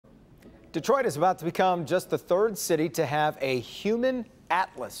Detroit is about to become just the third city to have a human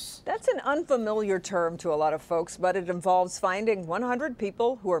atlas. That's an unfamiliar term to a lot of folks, but it involves finding 100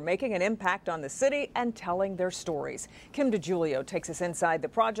 people who are making an impact on the city and telling their stories. Kim DeGiulio takes us inside the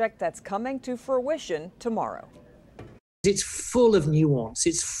project that's coming to fruition tomorrow. It's full of nuance,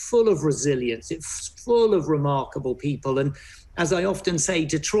 it's full of resilience, it's full of remarkable people. And as I often say,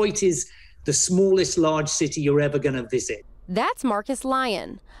 Detroit is the smallest large city you're ever going to visit. That's Marcus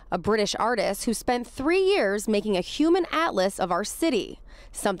Lyon, a British artist who spent 3 years making a human atlas of our city,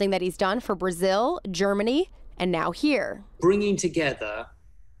 something that he's done for Brazil, Germany, and now here. Bringing together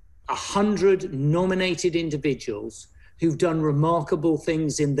 100 nominated individuals who've done remarkable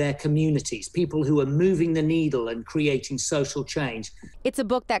things in their communities, people who are moving the needle and creating social change. It's a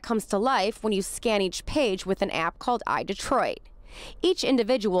book that comes to life when you scan each page with an app called iDetroit. Each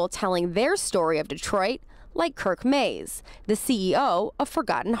individual telling their story of Detroit, like Kirk Mays, the CEO of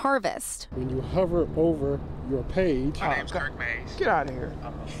Forgotten Harvest. When you hover over your page... My name's Kirk Mays. Get out of here.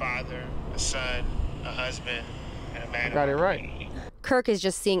 I'm a father, a son, a husband, and a man. I got it right. Kirk is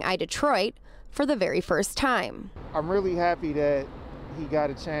just seeing iDetroit for the very first time. I'm really happy that he got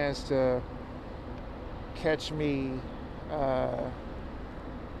a chance to catch me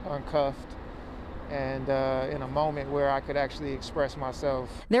uncuffed and in a moment where I could actually express myself.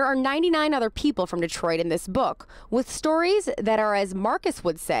 There are 99 other people from Detroit in this book, with stories that are, as Marcus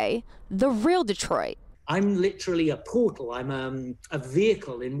would say, the real Detroit. I'm literally a portal. I'm a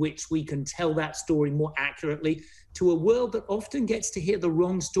vehicle in which we can tell that story more accurately to a world that often gets to hear the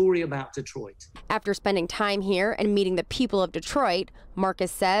wrong story about Detroit. After spending time here and meeting the people of Detroit,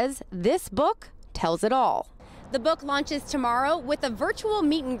 Marcus says this book tells it all. The book launches tomorrow with a virtual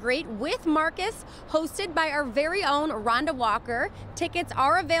meet and greet with Marcus, hosted by our very own Rhonda Walker. Tickets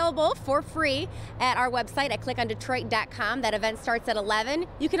are available for free at our website at clickondetroit.com. That event starts at 11.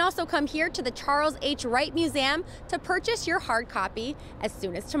 You can also come here to the Charles H. Wright Museum to purchase your hard copy as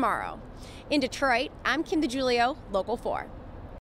soon as tomorrow. In Detroit, I'm Kim DeGiulio, Local 4.